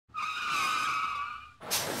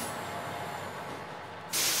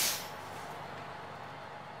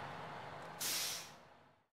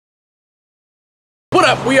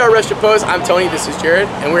We are Repose. I'm Tony, this is Jared,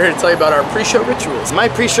 and we're here to tell you about our pre-show rituals. My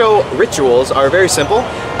pre-show rituals are very simple.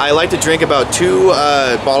 I like to drink about 2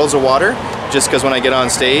 bottles of water, just because when I get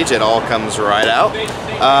on stage, it all comes right out.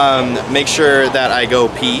 Make sure that I go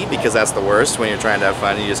pee, because that's the worst when you're trying to have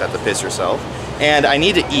fun and you just have to piss yourself. And I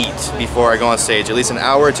need to eat before I go on stage, at least an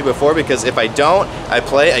hour or 2 before, because if I don't, I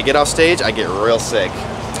play, I get off stage, I get real sick.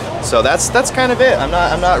 So that's kind of it. I'm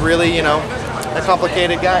not really, you know, a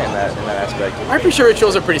complicated guy in that aspect. My pre-show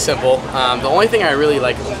rituals are pretty simple. The only thing I really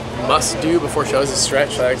must do before shows is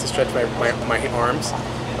stretch. I like to stretch my arms,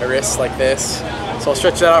 my wrists like this. So I'll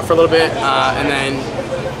stretch that out for a little bit, and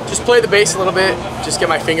then just play the bass a little bit, just get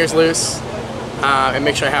my fingers loose, and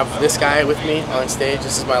make sure I have this guy with me on stage.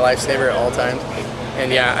 This is my lifesaver at all times.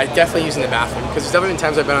 And yeah, I definitely use in the bathroom, because there's definitely been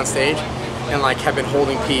times I've been on stage and have been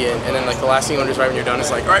holding pee, and then the last thing you want to do right when you're done is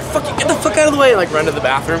all right, fuck you, get the fuck out of the way, and run to the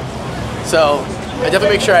bathroom. So I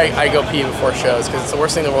definitely make sure I go pee before shows, because it's the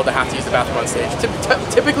worst thing in the world to have to use the bathroom on stage.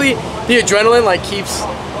 Typically, the adrenaline keeps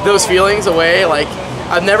those feelings away.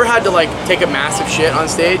 I've never had to take a massive shit on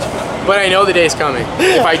stage, but I know the day's coming.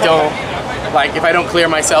 If I don't clear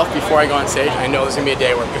myself before I go on stage, I know there's gonna be a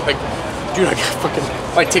day where I'm dude, I gotta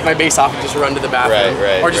fucking take my bass off and just run to the bathroom,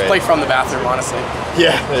 right, or just play from the bathroom, honestly.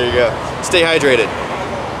 Yeah, there you go. Stay hydrated.